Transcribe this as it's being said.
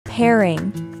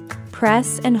Pairing.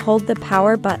 Press and hold the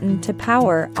power button to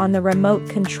power on the remote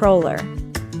controller.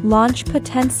 Launch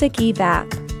Potensic Eve app.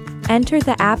 Enter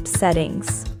the app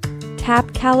settings. Tap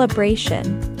Calibration.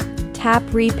 Tap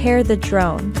Repair the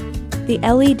drone. The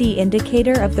LED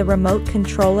indicator of the remote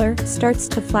controller starts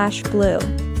to flash blue.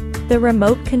 The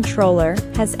remote controller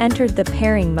has entered the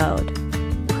pairing mode.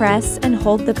 Press and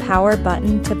hold the power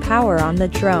button to power on the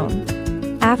drone.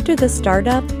 After the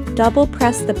startup, double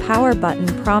press the power button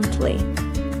promptly.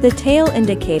 The tail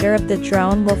indicator of the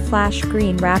drone will flash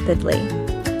green rapidly.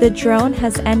 The drone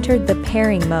has entered the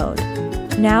pairing mode.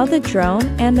 Now the drone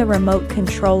and the remote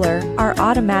controller are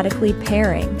automatically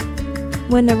pairing.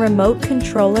 When the remote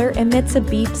controller emits a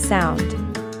beep sound,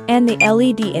 and the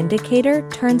LED indicator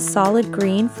turns solid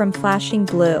green from flashing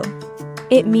blue,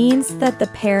 it means that the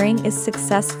pairing is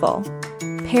successful.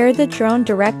 Pair the drone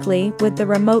directly with the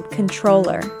remote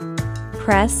controller.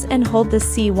 Press and hold the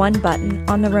C1 button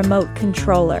on the remote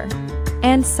controller,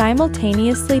 and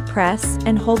simultaneously press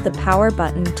and hold the power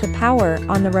button to power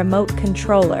on the remote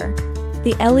controller.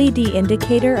 The LED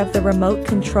indicator of the remote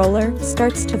controller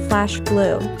starts to flash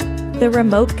blue. The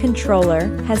remote controller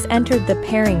has entered the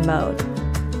pairing mode.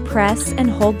 Press and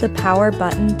hold the power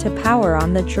button to power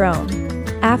on the drone.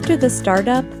 After the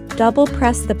startup, double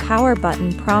press the power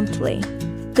button promptly.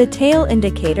 The tail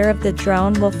indicator of the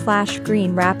drone will flash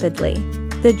green rapidly.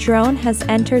 The drone has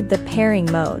entered the pairing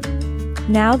mode.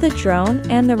 Now the drone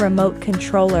and the remote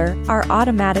controller are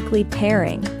automatically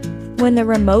pairing. When the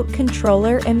remote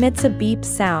controller emits a beep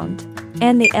sound,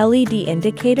 and the LED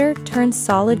indicator turns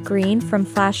solid green from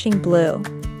flashing blue,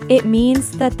 it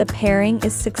means that the pairing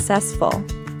is successful.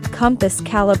 Compass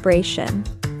calibration.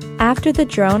 After the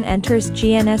drone enters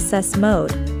GNSS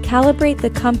mode, calibrate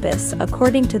the compass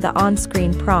according to the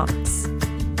on-screen prompts.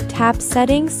 Tap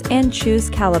Settings and choose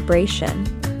Calibration.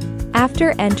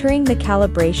 After entering the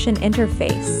calibration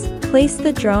interface, place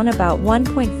the drone about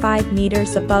 1.5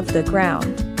 meters above the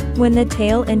ground. When the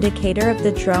tail indicator of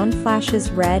the drone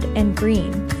flashes red and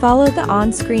green, follow the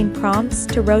on-screen prompts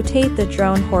to rotate the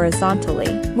drone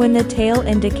horizontally. When the tail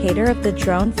indicator of the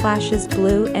drone flashes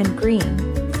blue and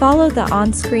green, follow the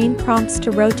on-screen prompts to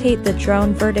rotate the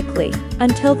drone vertically,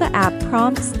 until the app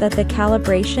prompts that the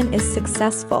calibration is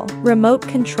successful. Remote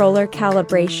controller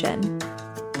calibration.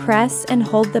 Press and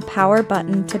hold the power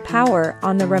button to power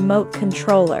on the remote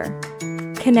controller.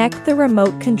 Connect the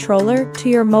remote controller to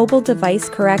your mobile device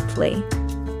correctly.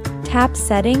 Tap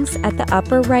Settings at the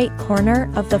upper right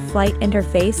corner of the flight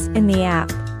interface in the app.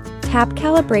 Tap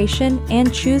Calibration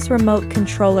and choose Remote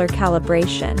Controller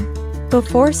Calibration.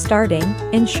 Before starting,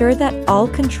 ensure that all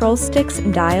control sticks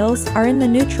and dials are in the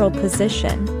neutral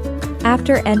position.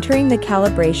 After entering the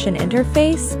calibration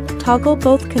interface, toggle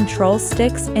both control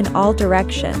sticks in all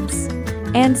directions,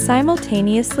 and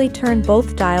simultaneously turn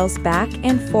both dials back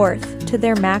and forth to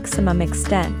their maximum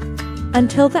extent,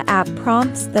 until the app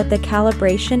prompts that the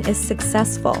calibration is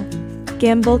successful.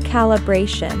 Gimbal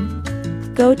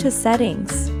Calibration. Go to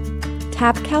Settings.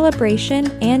 Tap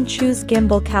Calibration and choose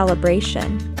Gimbal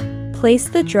Calibration. Place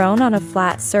the drone on a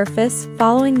flat surface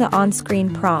following the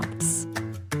on-screen prompts.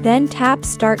 Then tap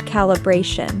Start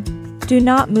Calibration. Do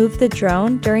not move the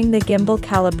drone during the gimbal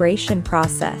calibration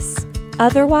process.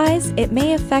 Otherwise, it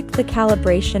may affect the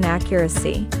calibration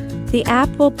accuracy. The app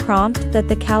will prompt that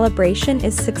the calibration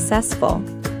is successful.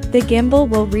 The gimbal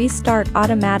will restart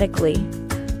automatically.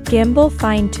 Gimbal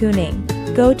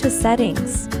Fine-Tuning. Go to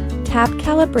Settings. Tap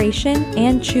Calibration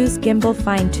and choose Gimbal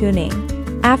Fine-Tuning.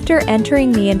 After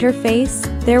entering the interface,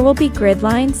 there will be grid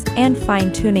lines and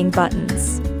fine-tuning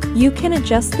buttons. You can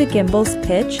adjust the gimbal's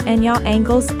pitch and yaw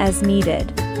angles as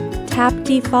needed. Tap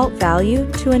Default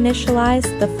Value to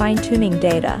initialize the fine-tuning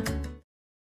data.